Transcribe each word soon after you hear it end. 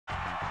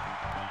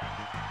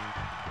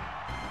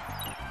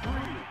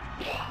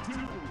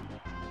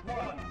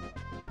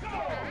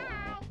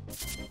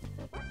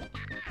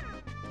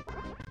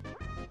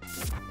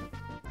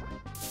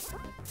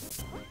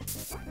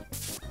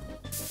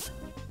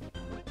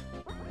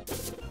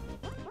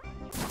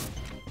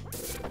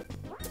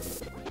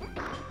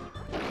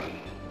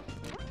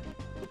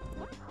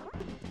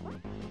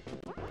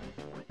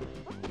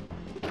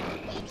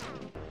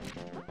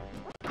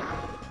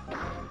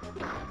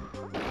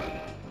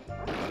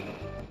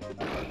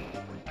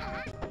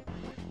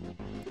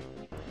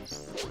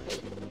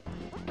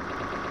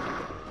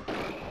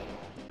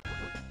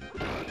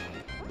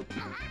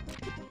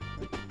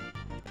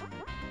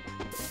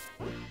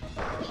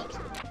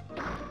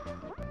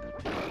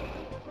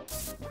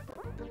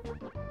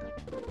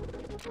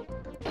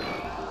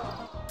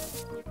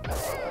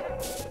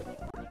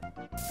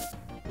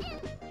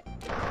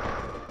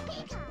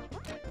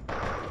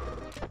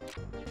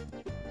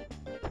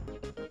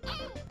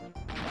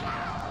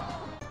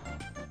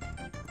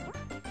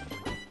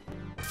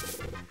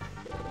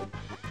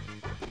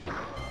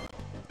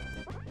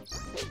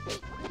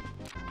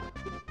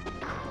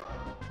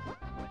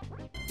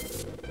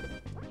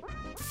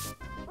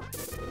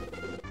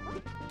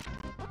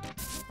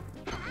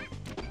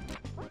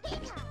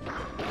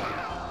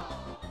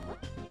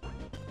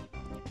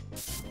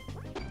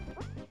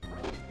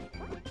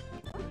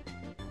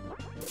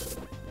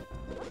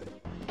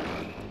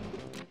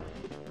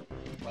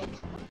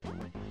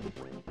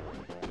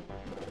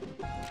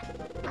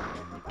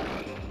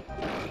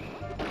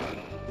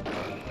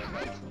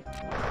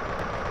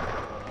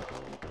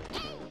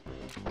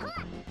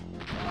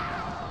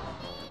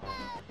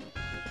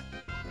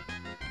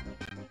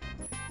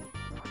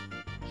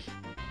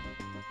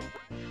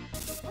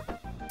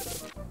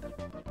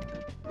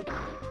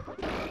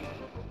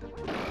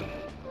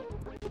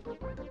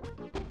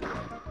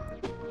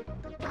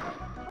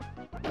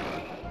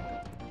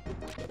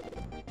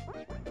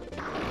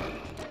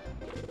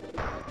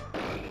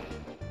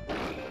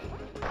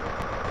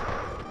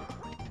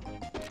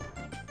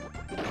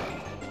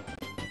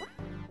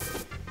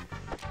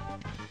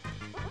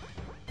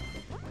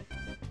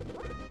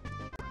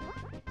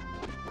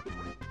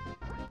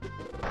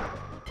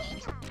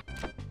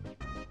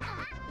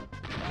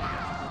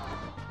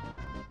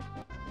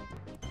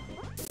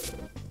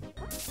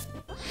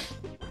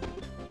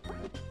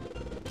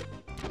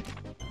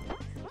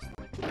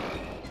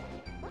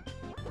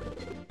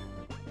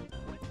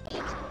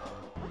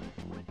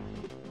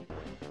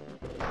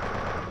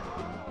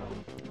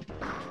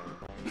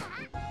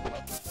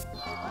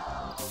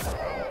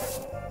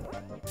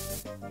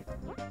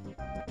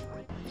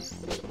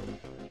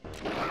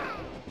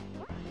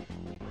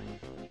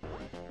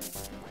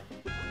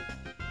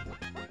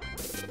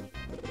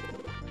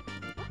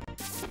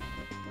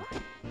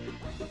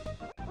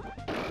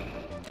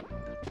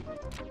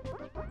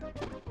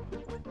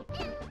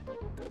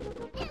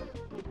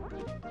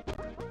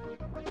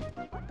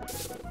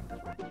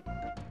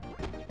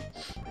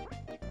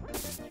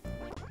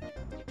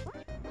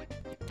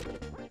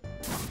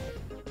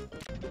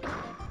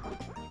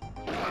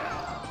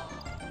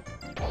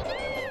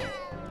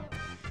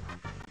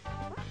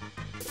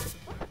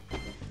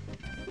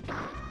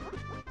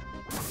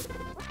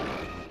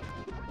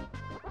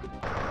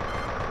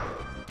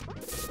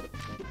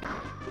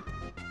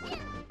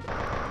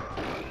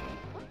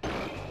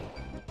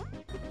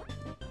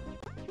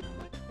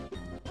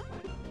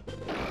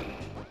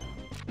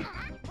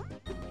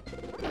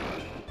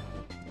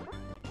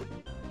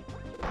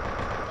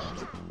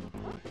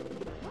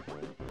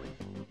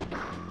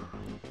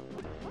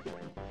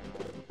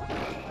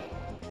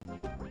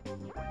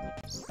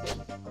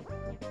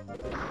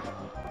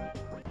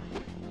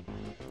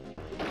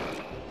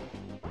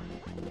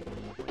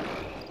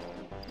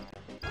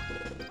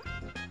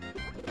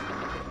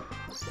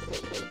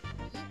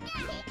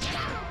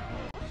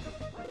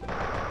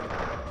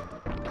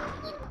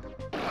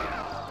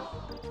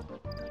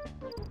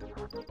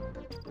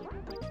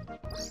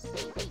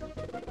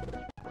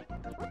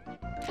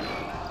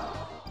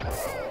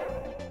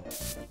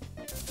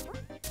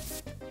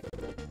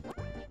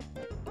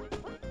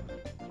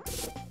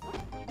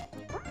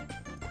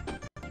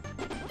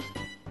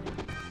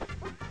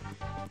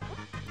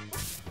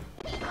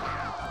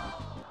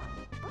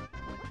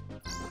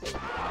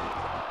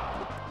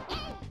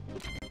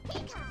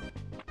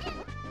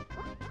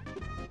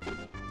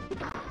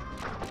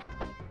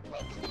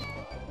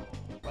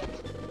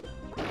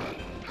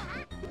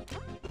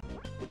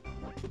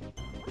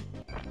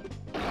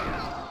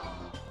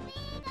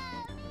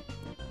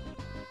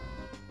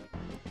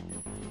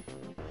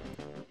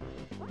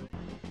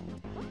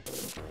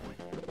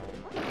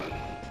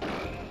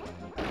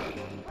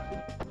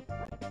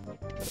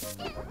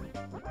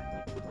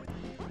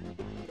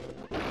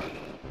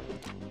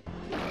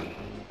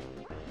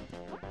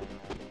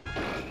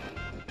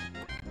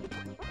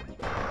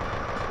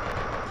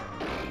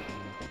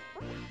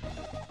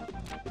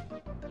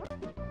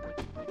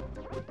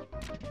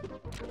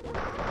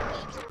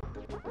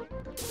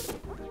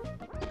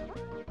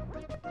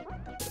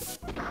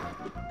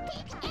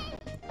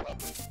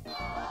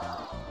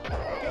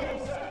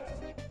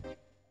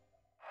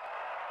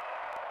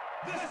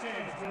This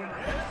game's winner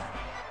is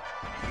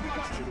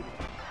Pikachu.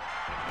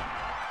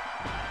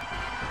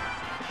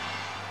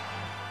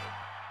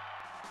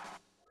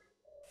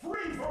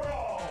 Free for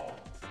all.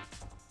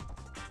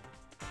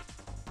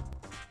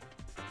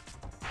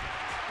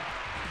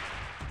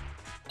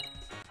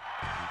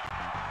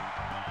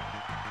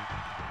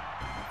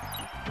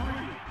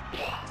 Three,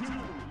 two,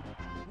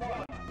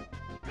 one,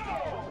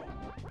 go!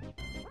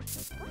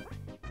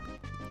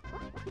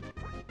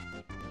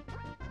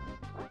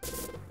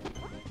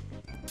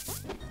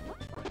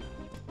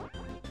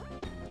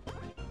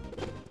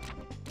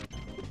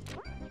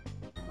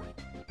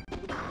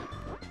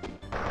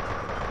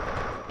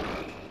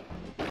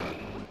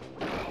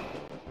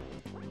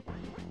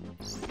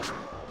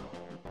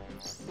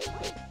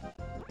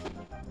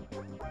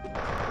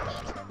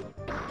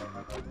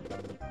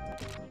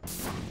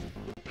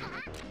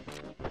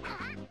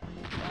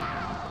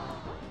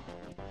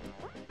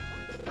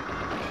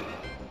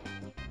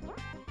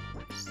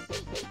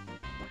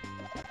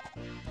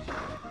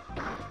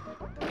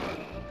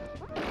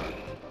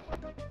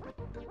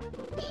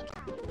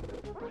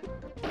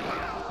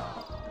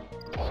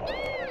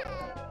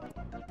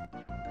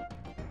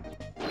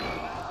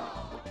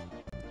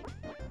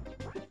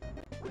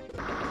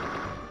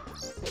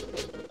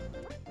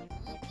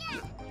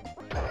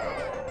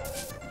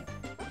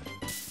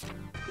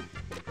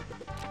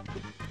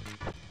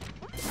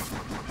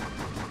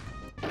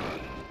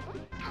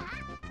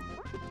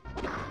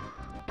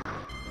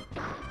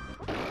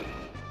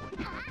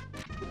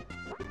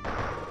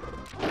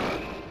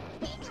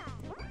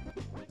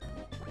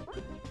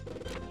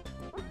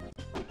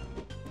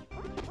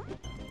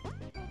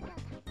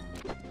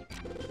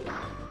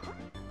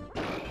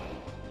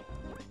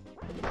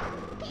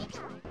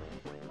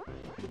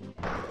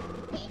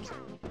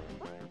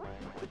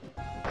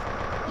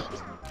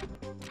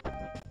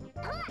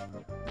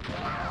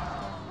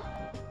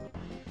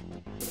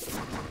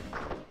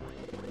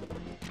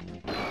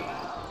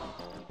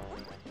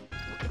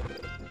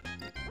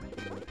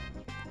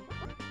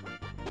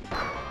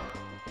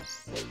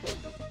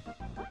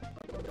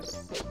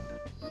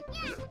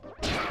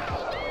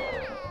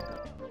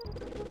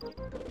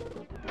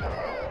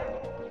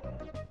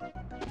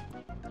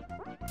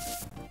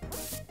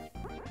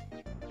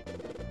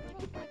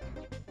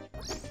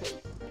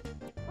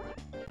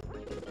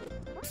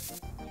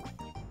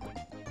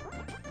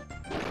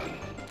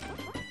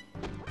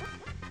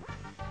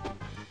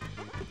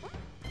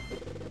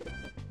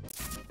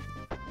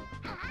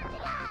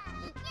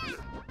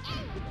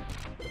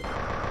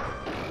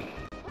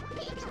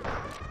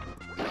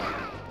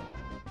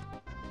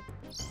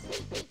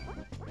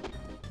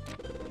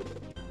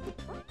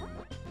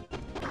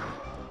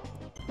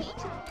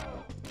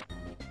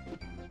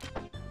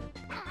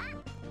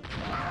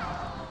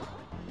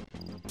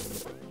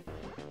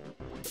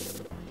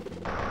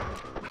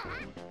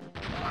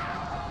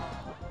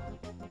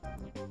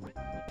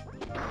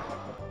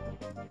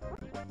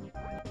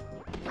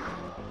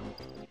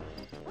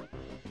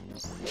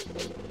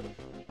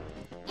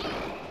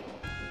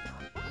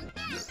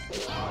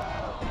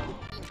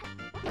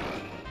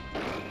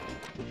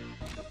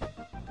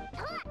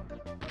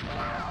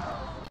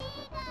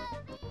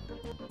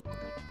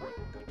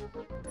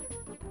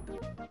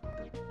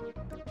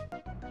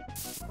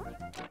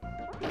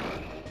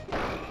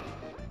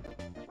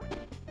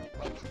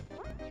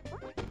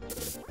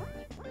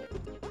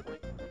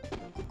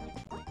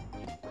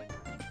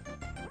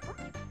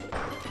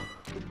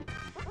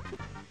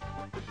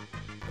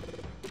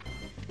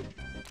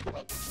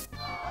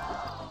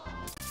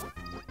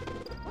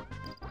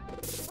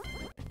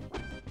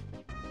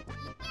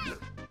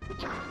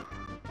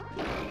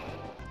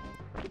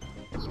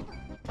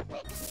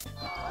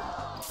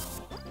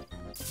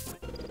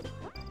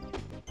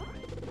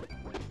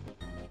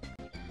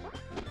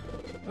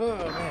 Oh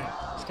man,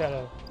 just got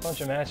a bunch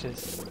of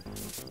matches.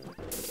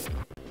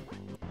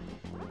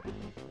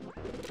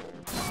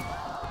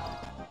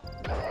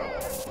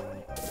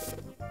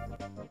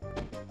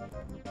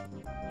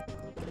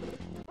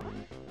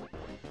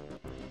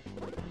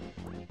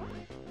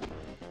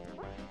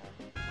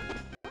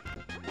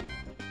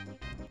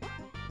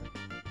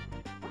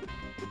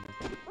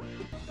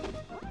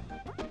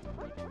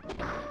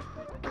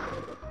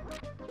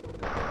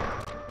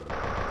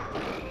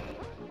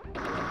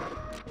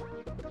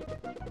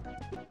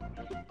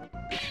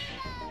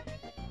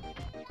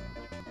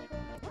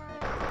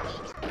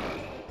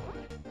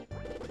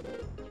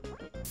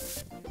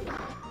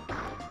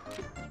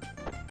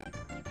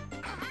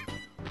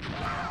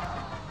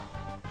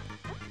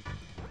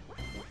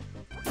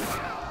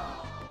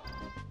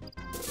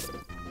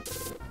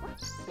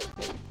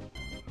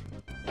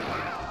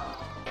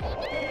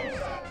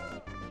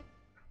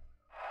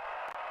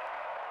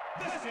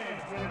 This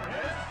game's winner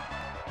is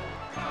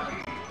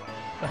Kirby.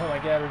 Oh my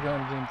god, we're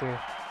going to Game 3.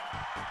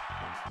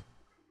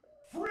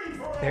 Free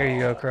for There you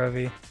go, all.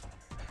 Crovi.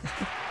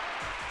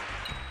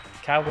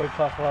 Cowboy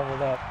Puff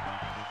leveled up.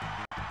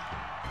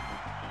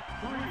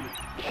 3,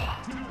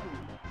 2,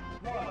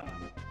 1,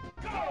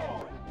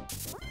 go!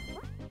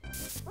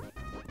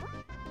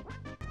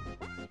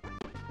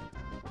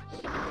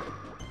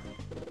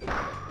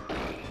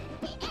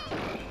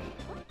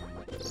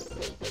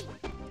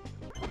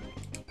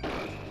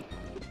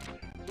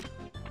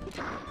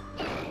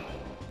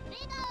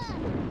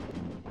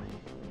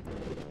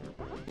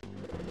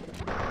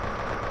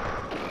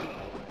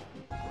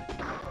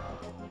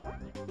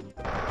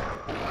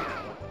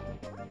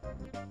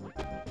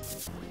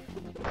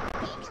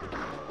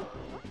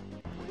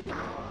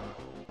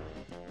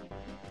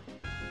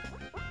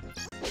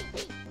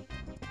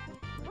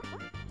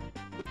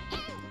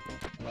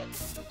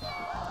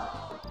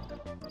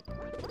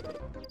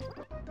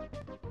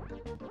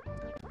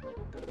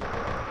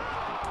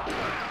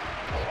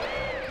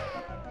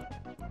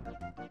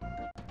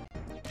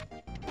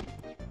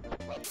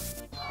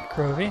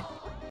 Crovi.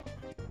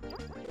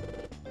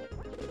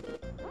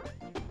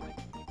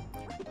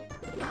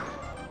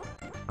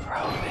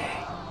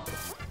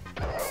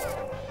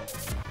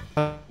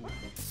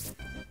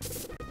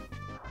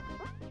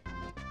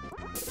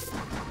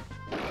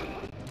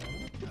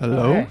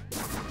 Hello? Okay.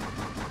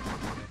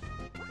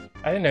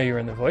 I didn't know you were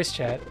in the voice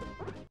chat.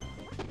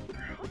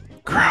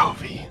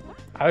 Grovy.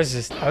 I was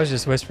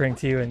just whispering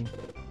to you in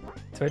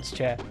Twitch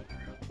chat.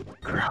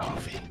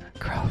 Grovy.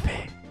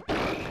 Grovy.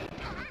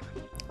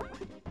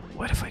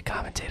 What if we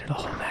commentated a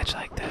whole match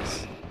like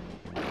this?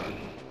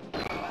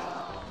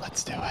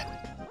 Let's do it.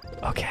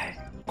 Okay.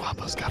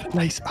 Guapo's got a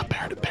nice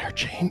pair-to-pair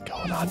chain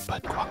going on,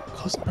 but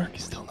Closenberg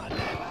is still not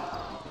dead.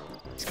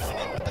 He's going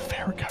in with the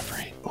fair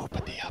recovery. Oh,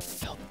 but the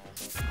tilt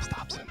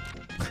stops him.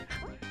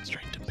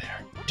 Straight to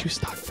bear. 2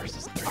 stock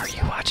versus 3. Are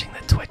you watching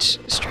the Twitch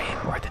stream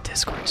or the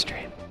Discord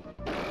stream?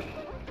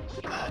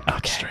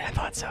 Okay, stream. I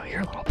thought so.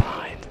 You're a little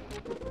behind.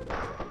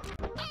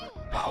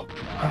 Oh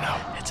no.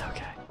 It's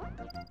okay.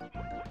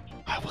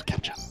 I will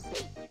catch up.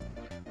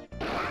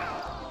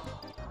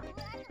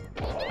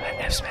 That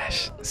F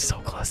smash is so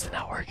close to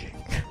not working.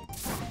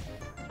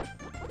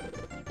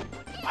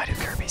 Why do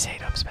Kirby's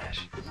hate up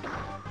smash?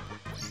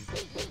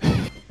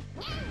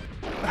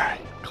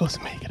 Alright, close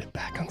to making it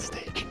back on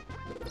stage.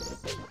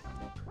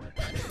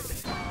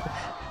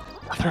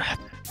 Other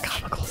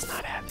Comical's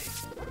not happy.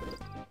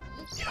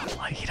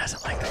 He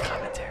doesn't like the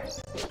commentary.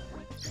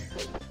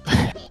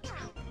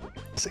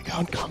 How's it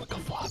going, comical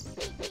flop?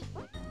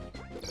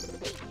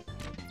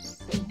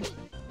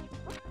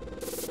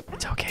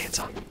 It's okay. It's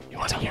on.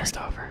 It's almost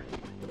over.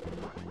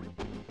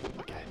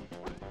 Okay.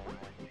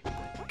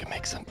 We can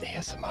make some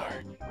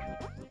ASMR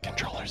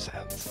controller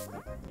sounds.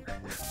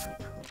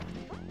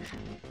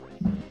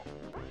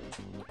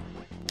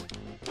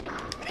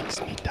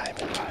 Thanks, me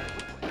diamond bar.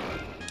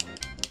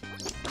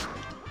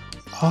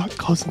 Oh,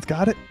 Closen's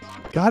got it.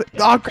 Got it.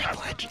 Oh, grab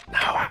ledge.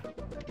 No.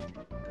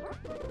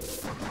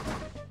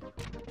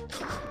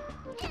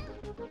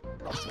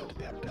 Also to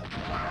the uphill.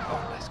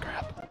 Oh, nice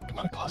grab. Come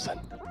on, Closen.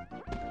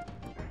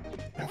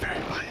 I'm very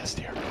biased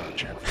here. I'm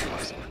cheering for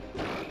Closen.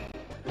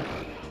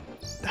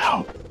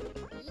 No.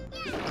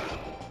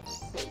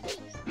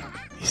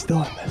 He's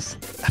still in this.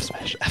 F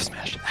smash, F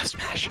smash, F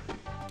smash.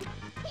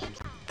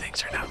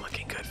 Things are not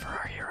looking good for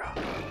our hero.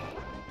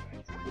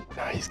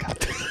 No, he's got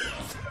this.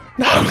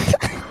 No!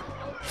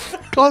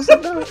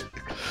 Closen, no!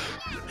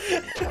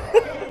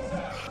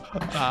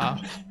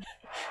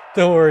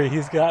 Don't worry,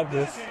 he's got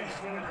this.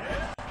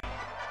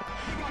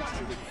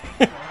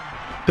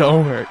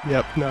 Don't worry.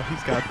 Yep, no,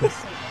 he's got this.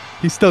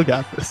 He's still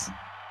got this.